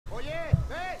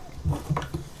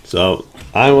So,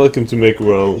 I'm welcome to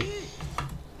MekkU,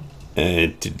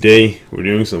 and today we're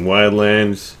doing some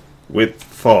Wildlands with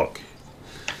Fog.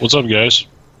 What's up, guys?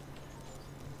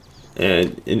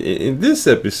 And in this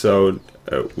episode,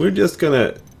 we're just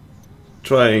gonna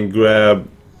try and grab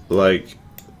like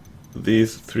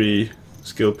these 3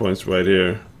 skill points right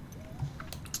here,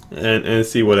 and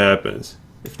see what happens.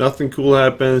 If nothing cool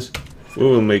happens, we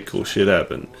will make cool shit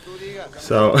happen.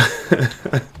 So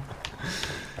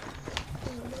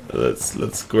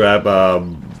let's grab a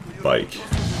bike.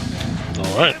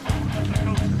 All right.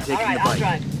 Taking the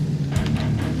bike.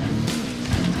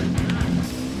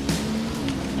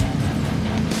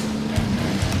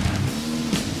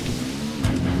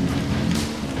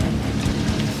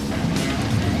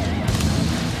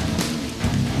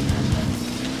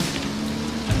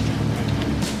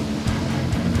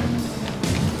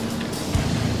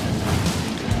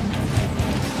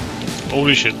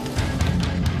 Holy shit.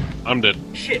 I'm dead.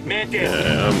 Shit, man,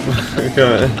 damn.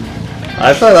 Yeah,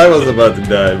 I thought I was about to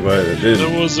die, but it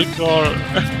didn't. There was a car.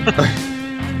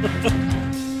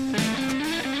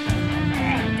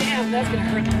 Damn, that's gonna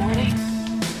hurt in the morning.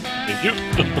 Thank you.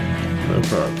 No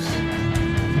props.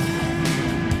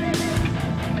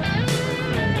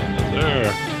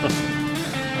 There.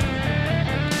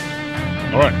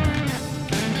 Alright.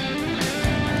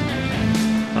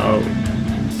 Oh,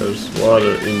 there's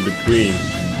water in between.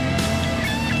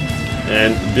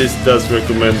 And this does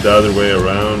recommend the other way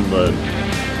around, but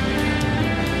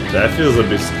that feels a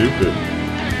bit stupid.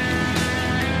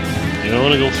 You don't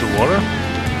want to go through water?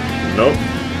 Nope.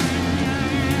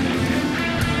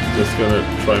 Just gonna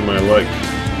try my luck.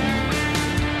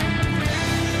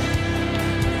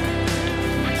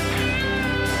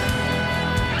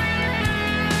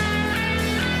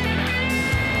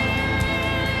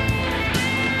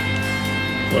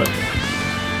 What?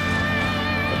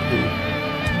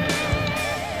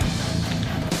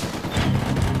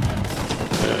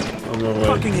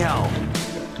 Fucking hell.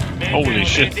 Holy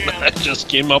shit. I just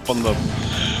came up on the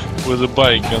with a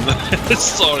bike and then it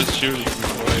started shooting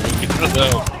before I even get it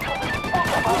out.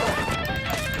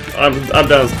 I'm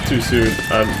down too soon.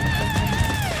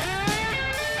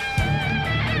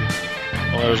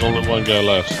 Oh, there's only one guy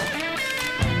left.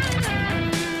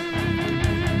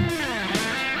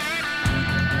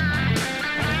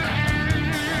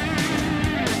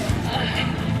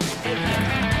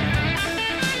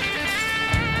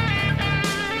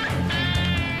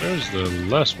 There's the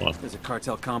last one. There's a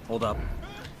cartel comp pulled up.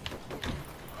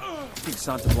 I think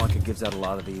Santa Blanca gives out a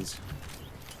lot of these.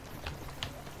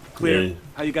 Clear. Yay.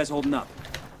 How you guys holding up?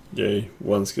 Yay,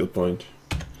 1 skill point.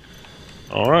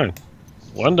 Alright.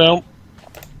 One down.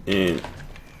 And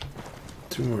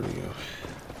 2 more to go.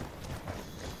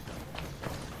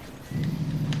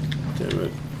 Damn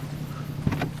it.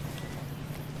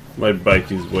 My bike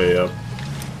is way up.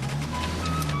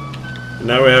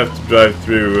 Now we have to drive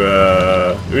through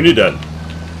Unidad.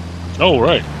 Oh,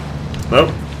 right.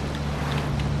 Nope.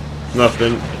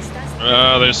 Nothing.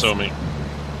 Ah, they saw me.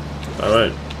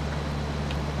 Alright.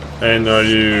 And are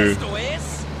you...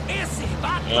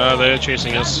 Ah, they're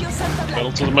chasing us.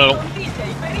 Pedal to the metal.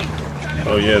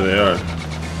 Oh yeah, they are.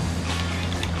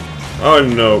 Oh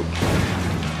no.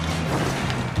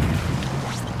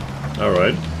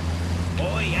 Alright.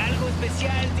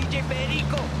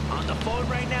 On the phone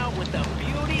right now with the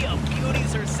beauty of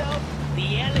beauties herself,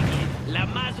 the elegant, la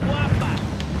más guapa,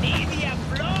 Nidia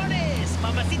Flores,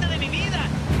 mamacita de mi vida.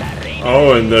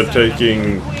 Oh, and they're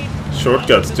taking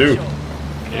shortcuts too.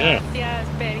 Yeah.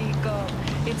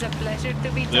 It's a pleasure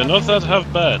to be They're not that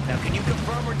half bad. Now, can you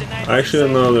confirm or deny?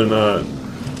 Actually, no, they're not.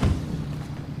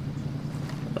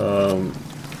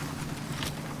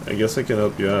 I guess I can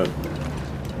help you out.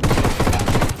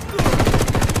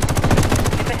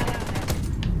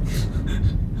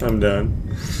 I'm down.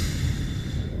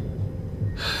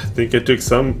 I think I took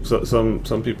some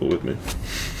people with me.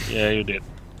 Yeah, you did.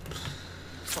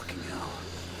 Fucking hell.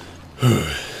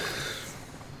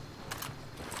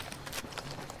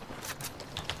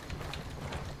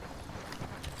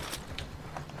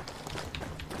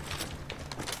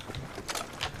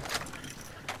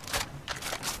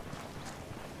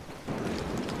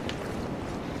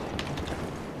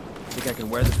 Think I can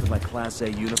wear this with my Class A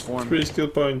uniform? 3 skill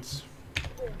points.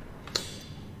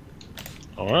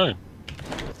 Alright.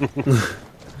 It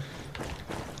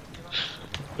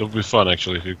would be fun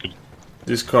actually if you could.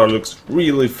 This car looks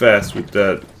really fast with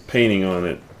that painting on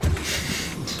it.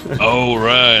 Oh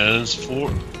right, and it's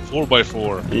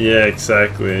 4x4. Yeah,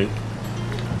 exactly.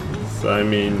 So I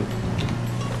mean,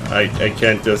 I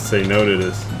can't just say no to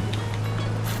this.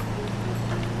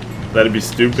 That'd be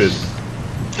stupid.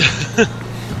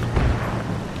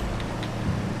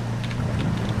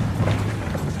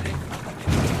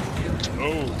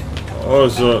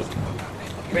 Also,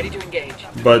 Ready to engage.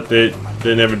 but they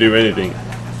never do anything.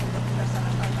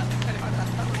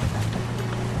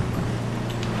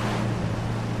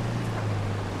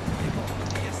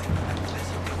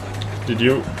 Did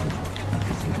you?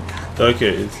 Okay,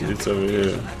 it's over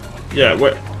here. Yeah,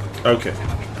 what? Okay.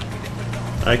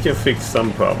 I can fix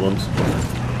some problems.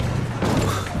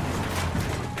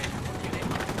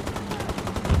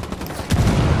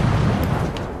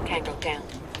 Tango down.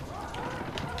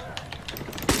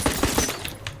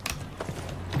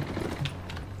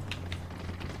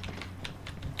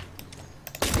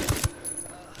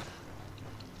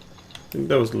 I think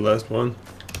that was the last one.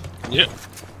 Yeah.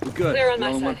 We're good. Clear on my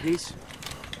All in one side. piece.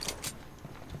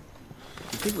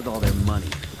 You think with all their money,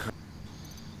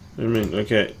 I mean,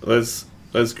 okay, let's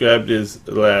grab this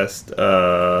last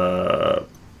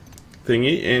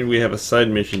thingy, and we have a side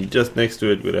mission just next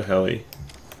to it with a heli.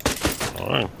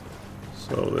 Alright.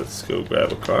 So let's go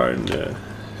grab a car and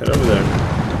head over there.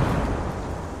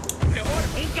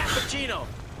 Hey, cappuccino.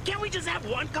 Can't we just have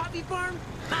one coffee farm?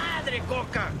 Madre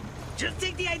coca. Just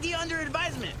take the idea under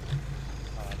advisement.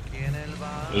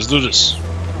 Let's do this.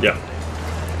 Yeah.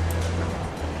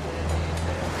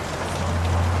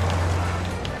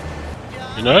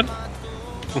 You know it?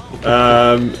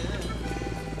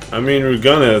 I mean, we're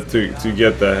gonna have to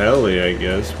get the heli, I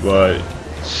guess, but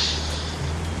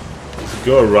let's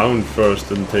go around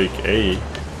first and take A.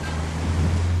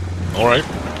 Alright.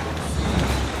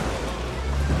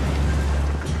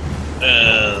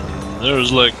 And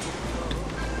there's like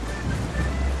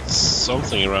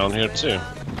something around here too.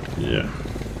 Yeah.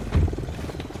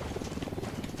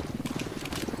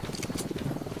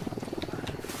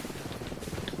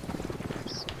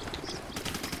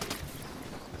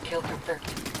 Kill confirmed.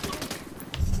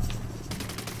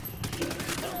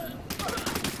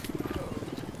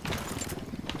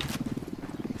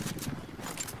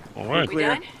 Alright. We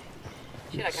done?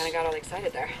 Shit, I kind of got all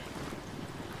excited there.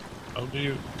 How do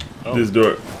you... Oh. This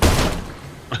door.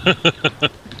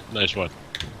 Nice one.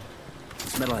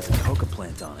 this metal has a coca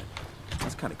plant on it.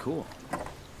 That's kind of cool.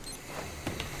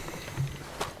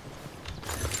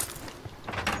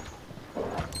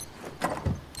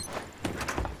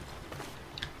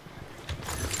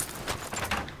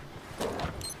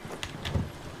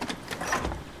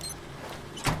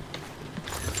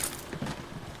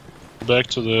 Back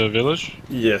to the village.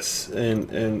 Yes,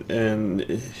 and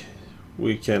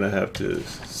we kind of have to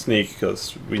sneak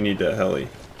because we need that heli.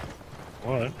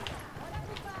 Alright.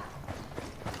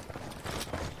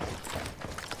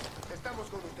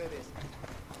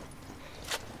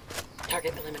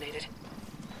 Target eliminated.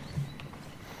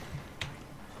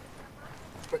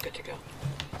 We're good to go.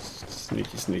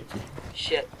 Sneaky, sneaky.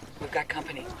 Shit, we've got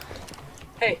company.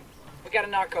 Hey, we got a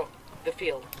narco. The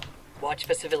field. Watch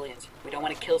for civilians. We don't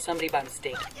want to kill somebody by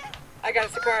mistake. I got a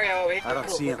Sicario over here. I don't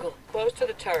see him. Cool. Close to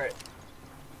the turret.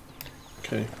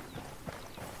 Okay.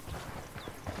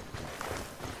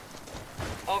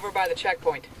 Over by the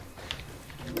checkpoint.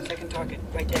 Second target,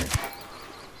 right there.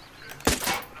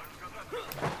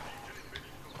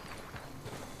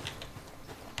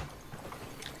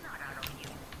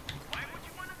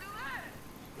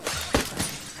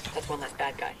 That's one less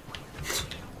bad guy.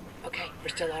 Okay, we're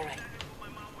still alright.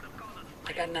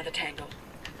 I got another tango.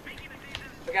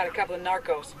 We got a couple of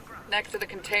narcos next to the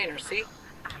container, see?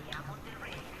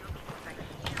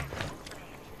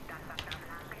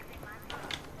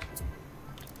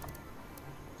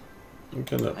 I'm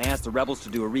gonna. I asked the rebels to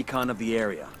do a recon of the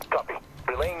area. Copy.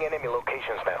 Relaying enemy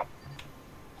locations now.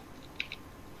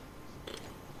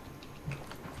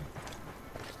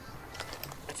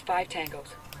 That's 5 tangos.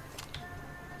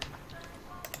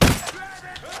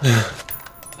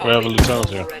 We have a lieutenant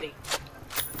here. Already.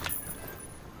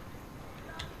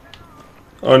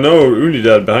 Oh no,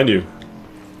 Unidad behind you.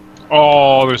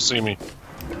 Oh, they see me.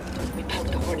 We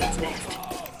poked the Hornets next.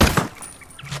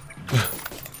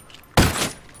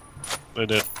 They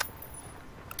did.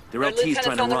 Their Our LT's lieutenant's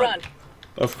trying to on the run. run.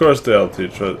 Of course the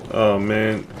LT tried. Oh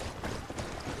man.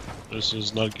 This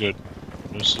is not good.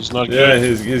 This is not Yeah,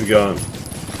 good. he's gone.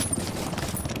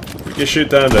 We can shoot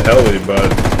down the heli,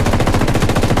 but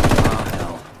Ah,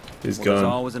 hell. he's Well, there's gone.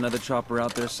 always another chopper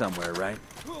out there somewhere, right?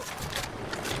 Well,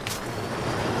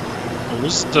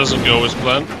 this doesn't go as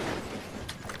planned.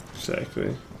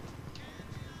 Exactly.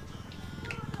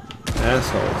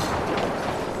 Assholes.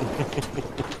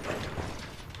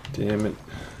 Damn it.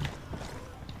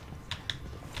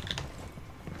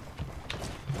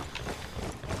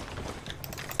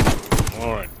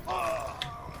 Alright.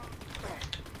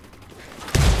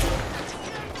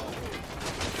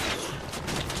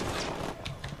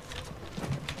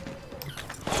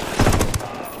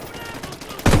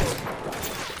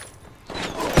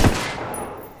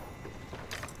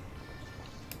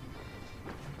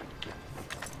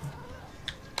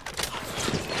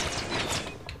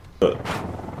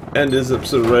 end this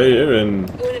episode right here, and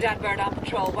Unidad bird on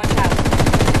patrol. Watch out.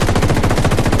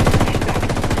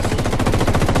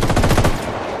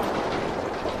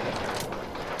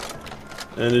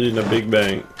 ended in a big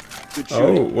bang. Good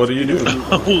Oh, shooting. what are you doing?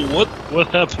 What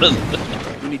happened?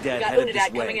 Unidad Got headed this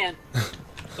Unidad way. coming in.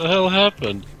 What the hell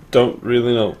happened? Don't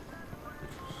really know.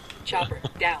 Chopper,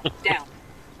 down, down.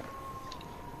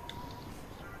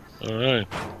 Alright.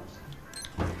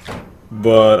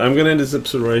 But I'm gonna end this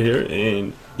episode right here,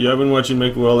 and you have been watching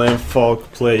MekkU and Falk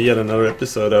play yet another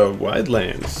episode of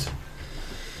Wildlands.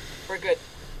 We're good.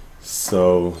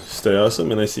 So stay awesome,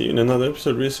 and I see you in another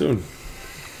episode real soon.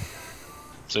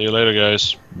 See you later,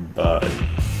 guys. Bye.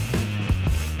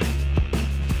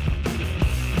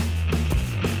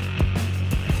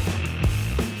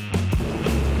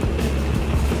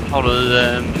 Har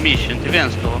du mission till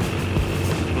vänster?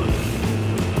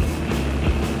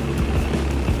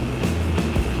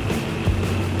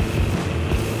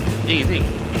 Ingenting.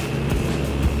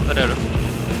 Vad är det?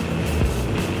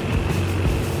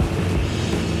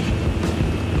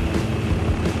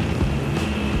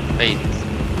 Fint.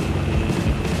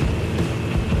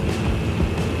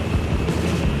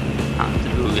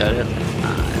 Inte buggar det.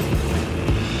 Nej.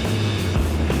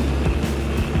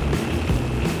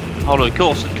 Har du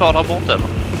korset kvar där borta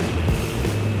eller?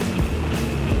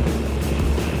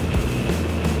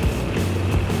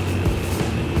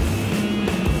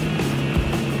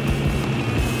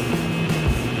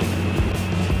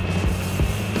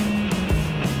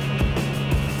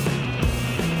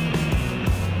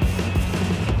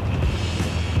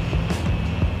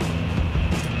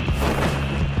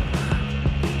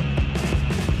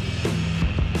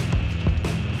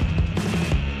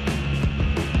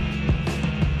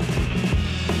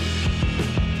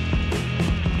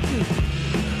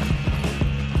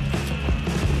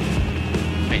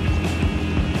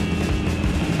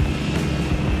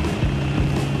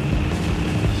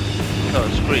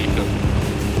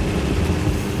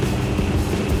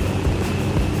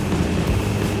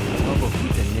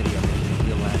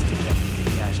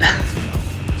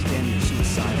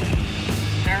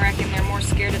 I reckon they're more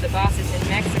scared of the bosses in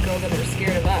Mexico than they're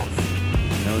scared of us.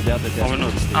 No doubt that Har vi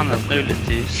något annat möjligt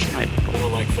till sniper? I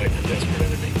don't like fighting a desperate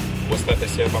enemy. What's that they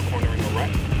say about cornering a rat?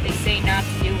 They say not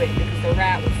to do it because the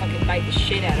rat will fucking bite the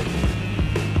shit out of you.